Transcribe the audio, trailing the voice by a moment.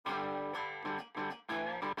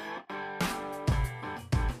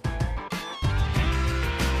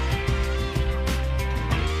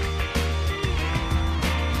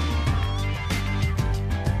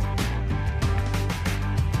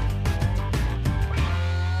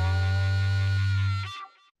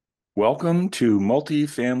Welcome to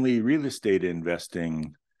Multifamily Real Estate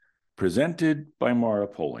Investing, presented by Mara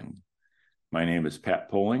Poling. My name is Pat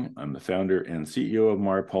Poling. I'm the founder and CEO of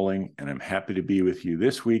Mara Poling, and I'm happy to be with you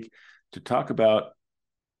this week to talk about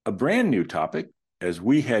a brand new topic as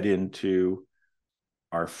we head into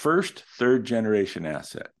our first third generation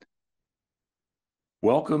asset.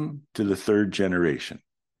 Welcome to the third generation.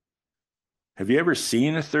 Have you ever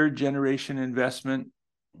seen a third generation investment?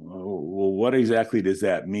 Well, what exactly does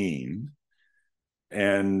that mean?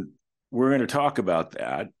 And we're going to talk about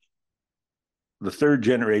that. The third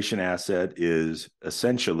generation asset is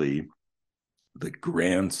essentially the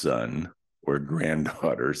grandson or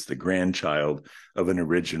granddaughter, it's the grandchild of an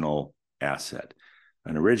original asset.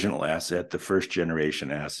 An original asset, the first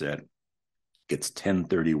generation asset, gets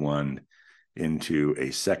 1031 into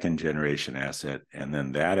a second generation asset, and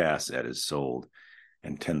then that asset is sold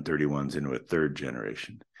and 1031s into a third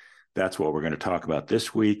generation. That's what we're going to talk about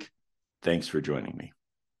this week. Thanks for joining me.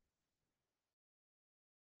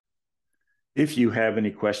 If you have any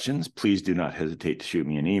questions, please do not hesitate to shoot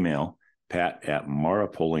me an email,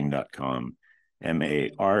 pat@marapoling.com,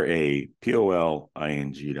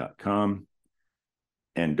 MARAPOLING.com.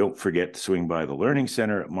 And don't forget to swing by the Learning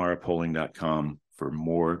Center at marapoling.com for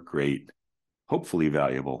more great, hopefully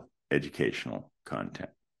valuable educational content.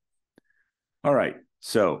 All right,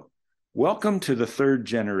 so welcome to the third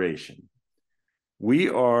generation. We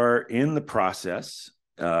are in the process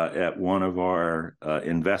at one of our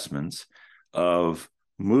investments of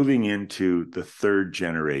moving into the third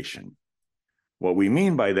generation. What we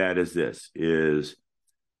mean by that is this, is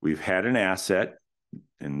we've had an asset,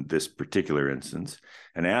 in this particular instance,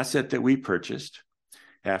 an asset that we purchased.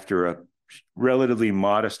 After a relatively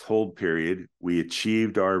modest hold period, we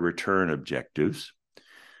achieved our return objectives.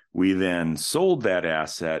 We then sold that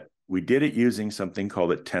asset. We did it using something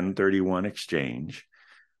called a 1031 exchange.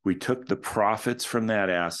 We took the profits from that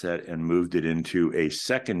asset and moved it into a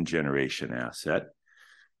second generation asset.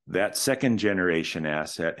 That second generation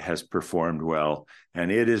asset has performed well,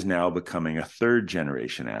 and it is now becoming a third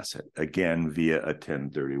generation asset, again, via a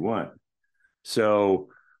 1031. So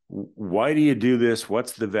why do you do this?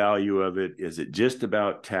 What's the value of it? Is it just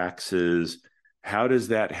about taxes? How does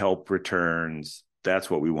that help returns? That's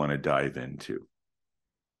what we want to dive into.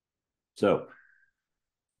 So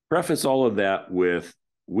preface all of that with,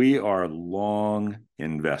 we are long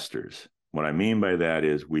investors. What I mean by that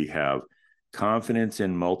is we have confidence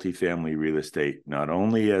in multifamily real estate, not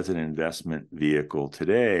only as an investment vehicle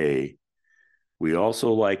today, we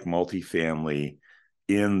also like multifamily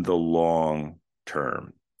in the long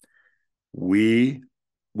term. We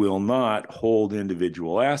will not hold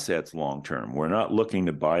individual assets long term. We're not looking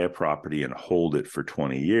to buy a property and hold it for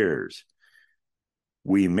 20 years.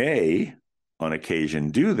 We may, on occasion,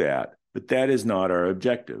 do that, but that is not our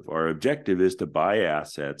objective. Our objective is to buy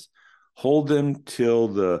assets, hold them till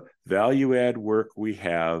the value add work we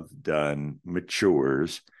have done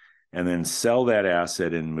matures, and then sell that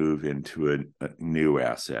asset and move into a new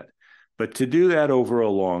asset. But to do that over a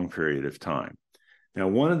long period of time. Now,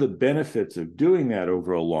 one of the benefits of doing that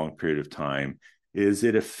over a long period of time is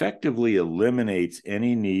it effectively eliminates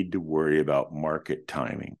any need to worry about market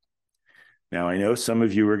timing. Now, I know some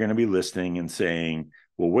of you are going to be listening and saying,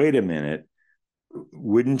 well, wait a minute,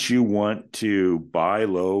 wouldn't you want to buy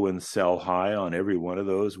low and sell high on every one of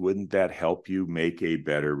those? Wouldn't that help you make a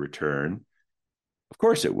better return? Of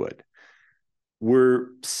course it would. We're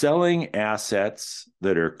selling assets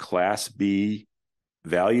that are Class B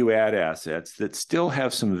value add assets that still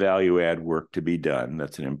have some value add work to be done.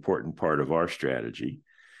 That's an important part of our strategy.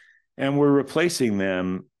 And we're replacing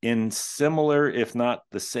them in similar, if not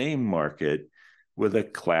the same market, with a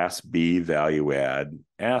Class B value add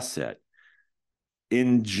asset.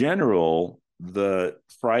 In general, the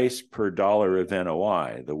price per dollar of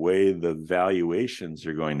NOI, the way the valuations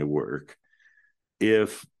are going to work,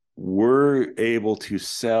 if we're able to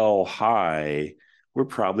sell high, we're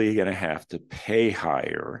probably going to have to pay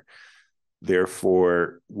higher.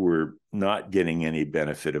 Therefore, we're not getting any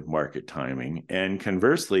benefit of market timing. And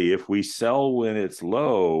conversely, if we sell when it's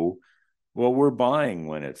low, well, we're buying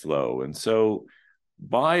when it's low. And so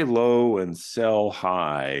buy low and sell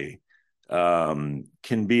high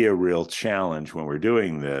can be a real challenge when we're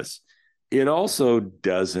doing this. It also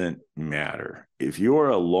doesn't matter. If you're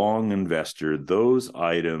a long investor, those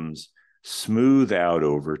items smooth out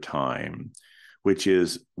over time, which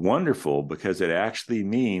is wonderful because it actually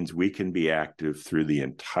means we can be active through the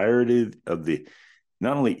entirety of the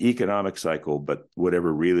not only economic cycle, but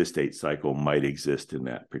whatever real estate cycle might exist in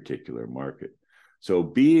that particular market. So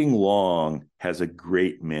being long has a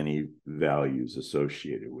great many values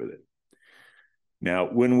associated with it. Now,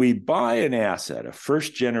 when we buy an asset, a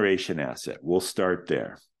first generation asset, we'll start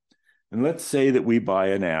there. And let's say that we buy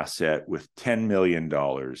an asset with $10 million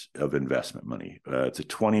of investment money. It's a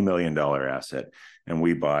 $20 million asset, and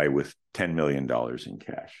we buy with $10 million in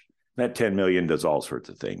cash. That $10 million does all sorts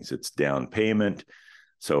of things. It's down payment.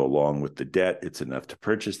 So along with the debt, it's enough to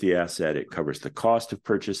purchase the asset. It covers the cost of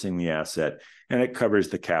purchasing the asset, and it covers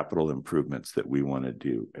the capital improvements that we want to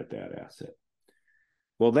do at that asset.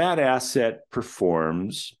 Well, that asset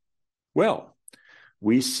performs well.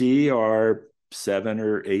 We see our 7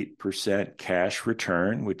 or 8% cash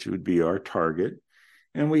return, which would be our target,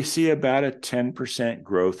 and we see about a 10%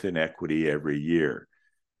 growth in equity every year,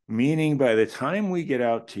 meaning by the time we get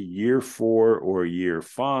out to year 4 or year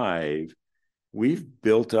 5, we've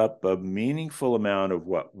built up a meaningful amount of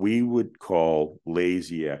what we would call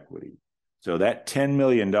lazy equity. So that $10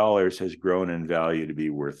 million has grown in value to be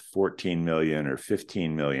worth $14 million or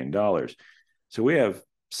 $15 million. So we have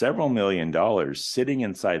several $1,000,000 sitting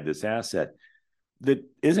inside this asset that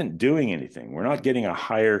isn't doing anything. We're not getting a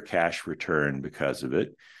higher cash return because of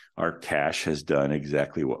it. Our cash has done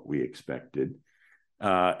exactly what we expected.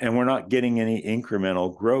 And we're not getting any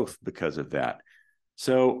incremental growth because of that.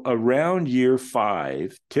 So around year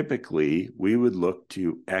 5, typically, we would look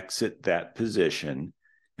to exit that position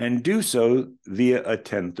and do so via a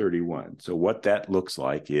 1031. So what that looks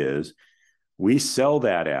like is we sell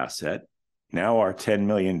that asset. Now our $10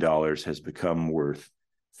 million has become worth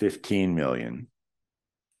 $15 million.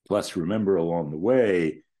 Plus, remember, along the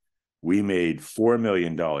way, we made $4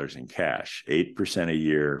 million in cash, 8% a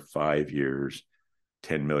year, 5 years,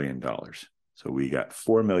 $10 million. So we got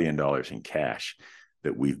 $4 million in cash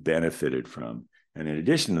that we've benefited from. And in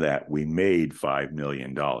addition to that, we made $5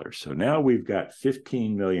 million. So now we've got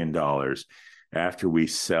 $15 million after we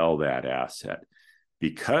sell that asset.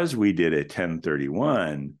 Because we did a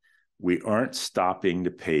 1031, we aren't stopping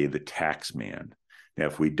to pay the tax man. Now,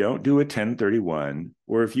 if we don't do a 1031,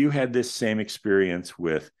 or if you had this same experience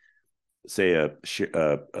with, say,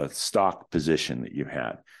 a stock position that you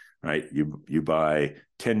had, right? You buy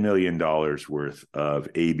 $10 million worth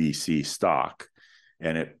of ABC stock,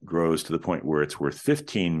 and it grows to the point where it's worth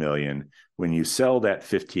 $15 million. When you sell that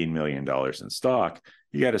 $15 million in stock,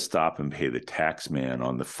 you got to stop and pay the tax man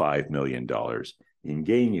on the $5 million in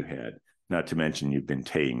gain you had. Not to mention you've been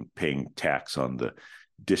paying tax on the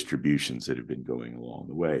distributions that have been going along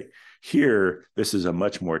the way. Here, this is a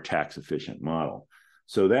much more tax efficient model.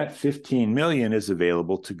 So that $15 million is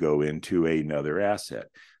available to go into another asset.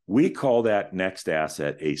 We call that next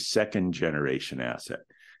asset a second generation asset.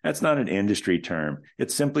 That's not an industry term.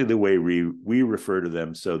 It's simply the way we refer to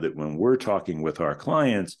them so that when we're talking with our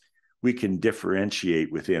clients, we can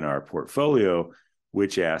differentiate within our portfolio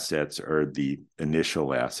which assets are the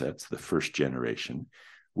initial assets, the first generation,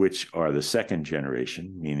 which are the second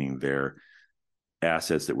generation, meaning they're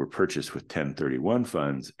assets that were purchased with 1031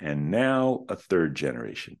 funds, and now a third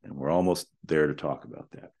generation. And we're almost there to talk about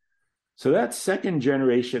that. So that second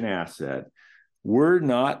generation asset, we're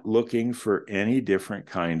not looking for any different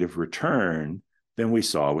kind of return than we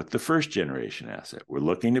saw with the first generation asset. We're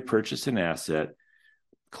looking to purchase an asset,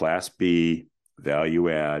 Class B, value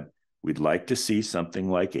add. We'd like to see something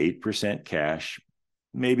like 8% cash.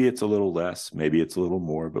 Maybe it's a little less, maybe it's a little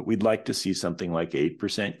more, but we'd like to see something like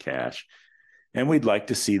 8% cash. And we'd like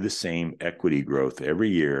to see the same equity growth every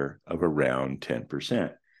year of around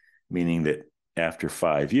 10%, meaning that after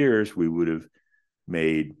 5 years, we would have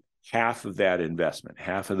made half of that investment,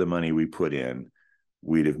 half of the money we put in,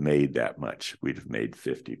 we'd have made that much. We'd have made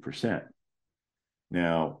 50%.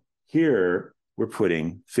 Now, here we're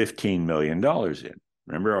putting $15 million in.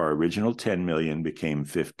 Remember, our original 10 million became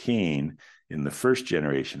 15 in the first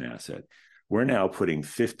generation asset. We're now putting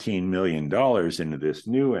 $15 million into this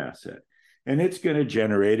new asset, and it's going to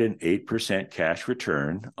generate an 8% cash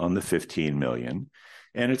return on the 15 million,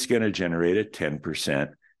 and it's going to generate a 10%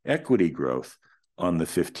 equity growth on the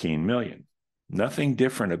 15 million. Nothing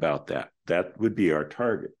different about that. That would be our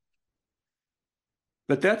target.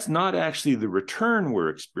 But that's not actually the return we're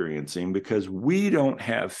experiencing because we don't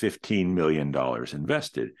have $15 million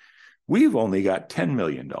invested. We've only got $10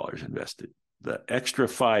 million invested. The extra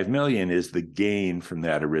 $5 million is the gain from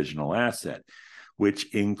that original asset,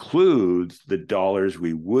 which includes the dollars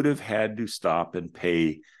we would have had to stop and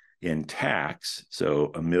pay in tax. So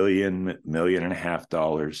 $1 million,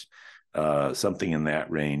 $1.5 million, something in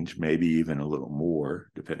that range, maybe even a little more,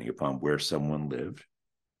 depending upon where someone lived.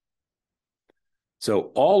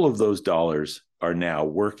 So all of those dollars are now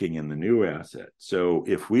working in the new asset. So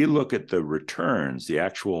if we look at the returns, the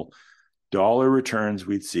actual dollar returns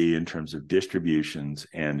we'd see in terms of distributions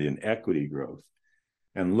and in equity growth,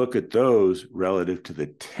 and look at those relative to the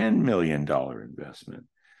 $10 million investment,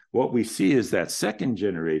 what we see is that second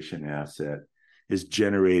generation asset is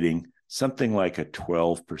generating something like a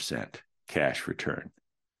 12% cash return.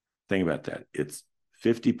 Think about that. It's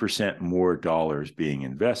 50% more dollars being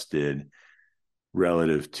invested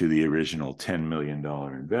relative to the original $10 million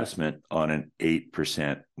investment on an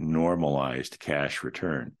 8% normalized cash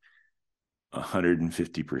return.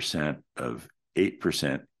 150% of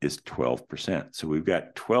 8% is 12%. So we've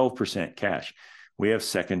got 12% cash. We have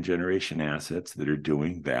second generation assets that are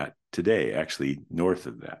doing that today, actually north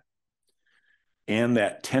of that. And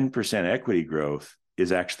that 10% equity growth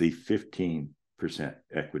is actually 15%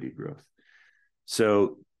 equity growth.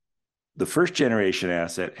 So the first generation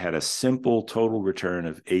asset had a simple total return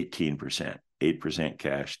of 18%, 8%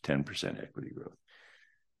 cash, 10% equity growth.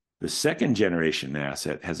 The second generation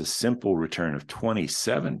asset has a simple return of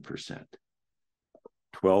 27%,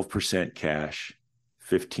 12% cash,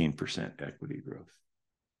 15% equity growth.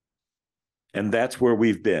 And that's where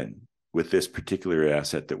we've been with this particular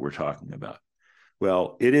asset that we're talking about.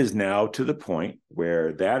 Well, it is now to the point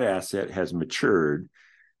where that asset has matured.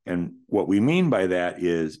 And what we mean by that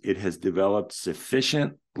is it has developed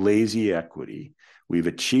sufficient lazy equity. We've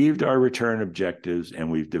achieved our return objectives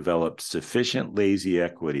and we've developed sufficient lazy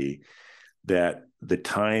equity that the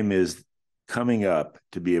time is coming up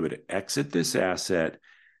to be able to exit this asset,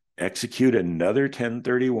 execute another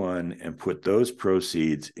 1031, and put those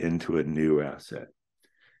proceeds into a new asset.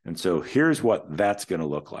 And so here's what that's going to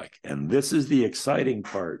look like. And this is the exciting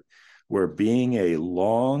part, where being a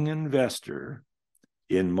long investor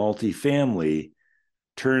in multifamily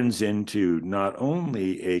turns into not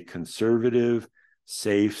only a conservative,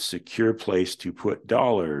 safe, secure place to put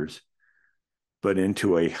dollars, but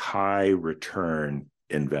into a high return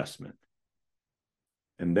investment.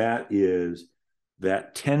 And that is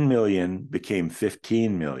that 10 million became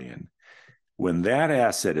 15 million. When that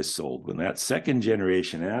asset is sold, when that second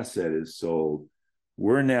generation asset is sold,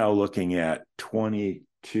 we're now looking at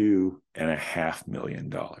 $22.5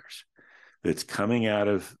 million that's coming out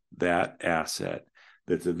of that asset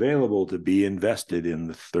that's available to be invested in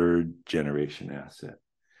the third generation asset.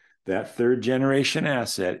 That third generation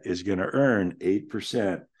asset is going to earn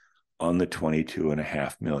 8% on the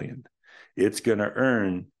 22.5 million. It's going to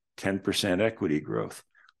earn 10% equity growth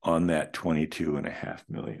on that 22.5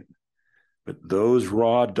 million. But those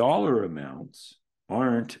raw dollar amounts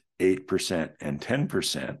aren't 8% and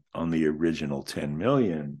 10% on the original 10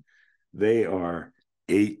 million. They are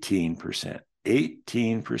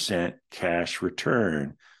 18% cash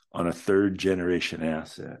return on a third generation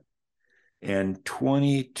asset, and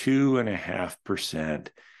 22.5%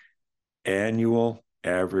 annual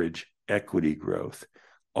average equity growth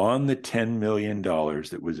on the $10 million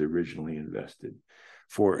that was originally invested,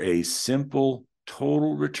 for a simple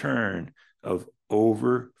total return of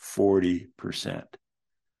over 40%.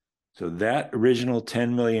 So that original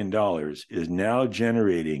 $10 million is now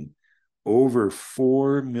generating over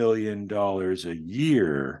 $4 million a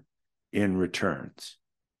year in returns.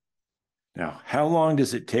 Now, how long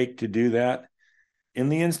does it take to do that? In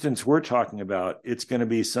the instance we're talking about, it's going to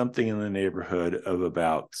be something in the neighborhood of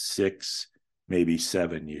about 6, maybe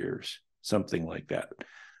 7 years, something like that.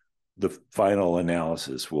 The final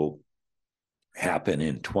analysis will happen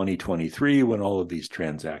in 2023 when all of these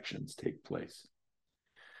transactions take place.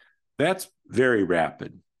 That's very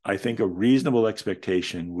rapid. I think a reasonable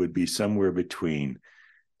expectation would be somewhere between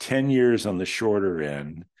 10 years on the shorter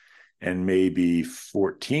end and maybe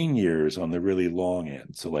 14 years on the really long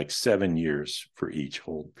end. So like 7 years for each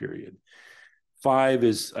hold period. 5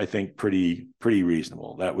 is, I think, pretty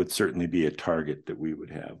reasonable. That would certainly be a target that we would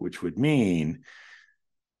have, which would mean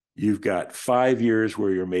you've got 5 years where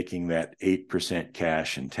you're making that 8%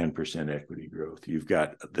 cash and 10% equity growth. You've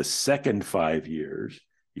got the second 5 years,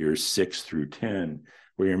 years 6 through 10,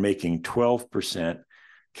 where you're making 12%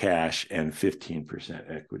 cash and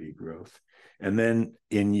 15% equity growth. And then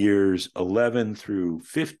in years 11 through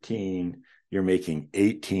 15, you're making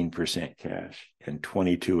 18% cash and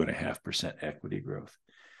 22.5% equity growth.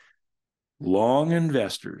 Long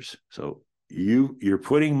investors, so you're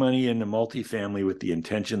putting money into multifamily with the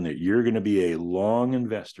intention that you're going to be a long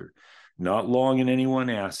investor, not long in any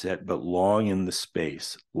one asset, but long in the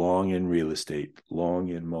space, long in real estate, long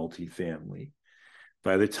in multifamily.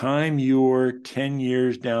 By the time you're 10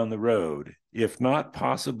 years down the road, if not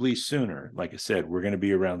possibly sooner, like I said, we're going to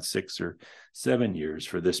be around 6 or 7 years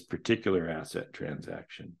for this particular asset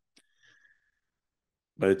transaction.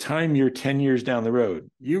 By the time you're 10 years down the road,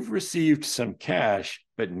 you've received some cash,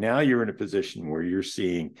 but now you're in a position where you're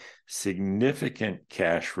seeing significant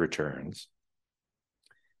cash returns,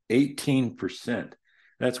 18%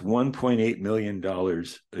 That's $1.8 million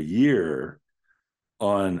a year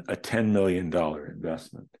on a $10 million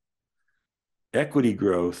investment. Equity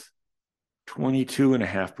growth,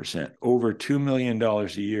 22.5%, over $2 million a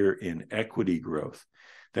year in equity growth.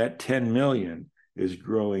 That 10 million is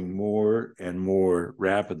growing more and more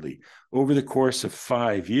rapidly. Over the course of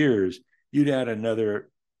 5 years, you'd add another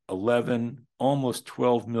 11, almost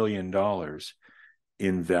 $12 million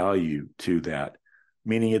in value to that,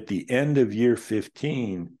 meaning at the end of year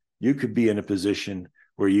 15, you could be in a position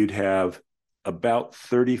where you'd have about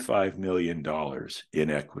 $35 million in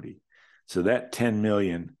equity. So that 10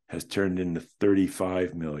 million has turned into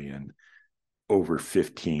 35 million over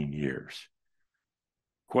 15 years.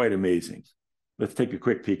 Quite amazing. Let's take a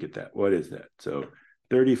quick peek at that. What is that? So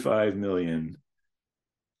 35 million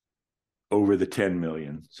over the 10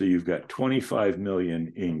 million. So you've got 25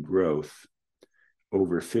 million in growth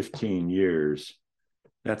over 15 years.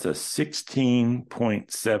 That's a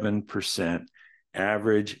 16.7%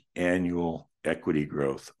 average annual equity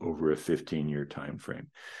growth over a 15-year time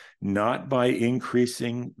frame. Not by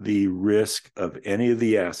increasing the risk of any of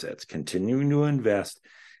the assets, continuing to invest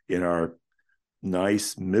in our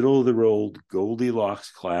nice middle-of-the-road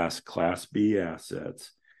Goldilocks class B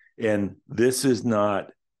assets. And this is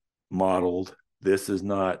not modeled. This is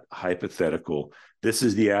not hypothetical. This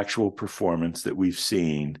is the actual performance that we've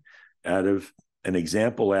seen out of an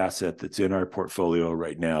example asset that's in our portfolio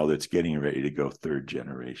right now that's getting ready to go third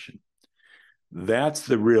generation. That's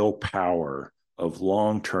the real power of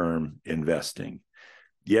long-term investing.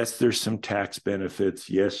 Yes, there's some tax benefits.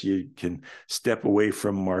 Yes, you can step away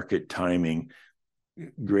from market timing.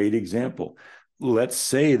 Great example. Let's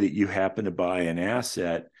say that you happen to buy an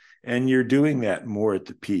asset and you're doing that more at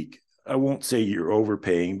the peak. I won't say you're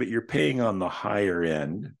overpaying, but you're paying on the higher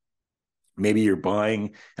end. Maybe you're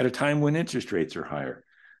buying at a time when interest rates are higher.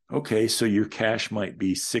 Okay, so your cash might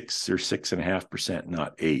be 6 or 6.5%,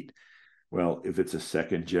 not 8. Well, if it's a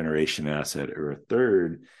second generation asset or a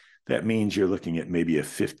third, that means you're looking at maybe a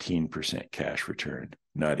 15% cash return,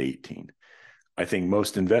 not 18. I think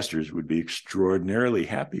most investors would be extraordinarily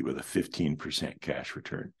happy with a 15% cash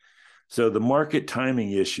return. So the market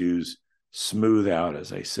timing issues smooth out,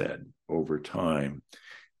 as I said, over time.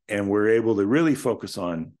 And we're able to really focus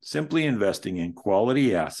on simply investing in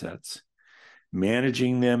quality assets,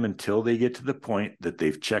 managing them until they get to the point that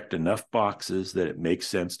they've checked enough boxes that it makes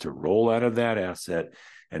sense to roll out of that asset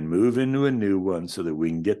and move into a new one so that we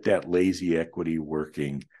can get that lazy equity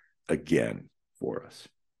working again for us.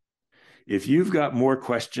 If you've got more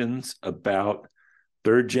questions about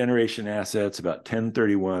third generation assets, about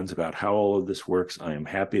 1031s, about how all of this works, I am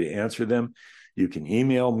happy to answer them. You can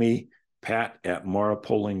email me,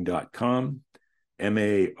 pat@marapoling.com,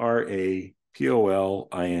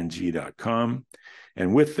 marapoling.com.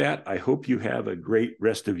 And with that, I hope you have a great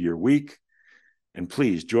rest of your week. And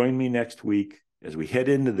please join me next week as we head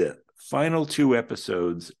into the final 2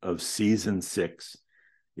 episodes of season 6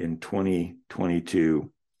 in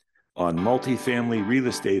 2022 on multifamily real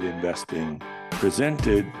estate investing,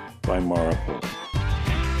 presented by Mara Poling.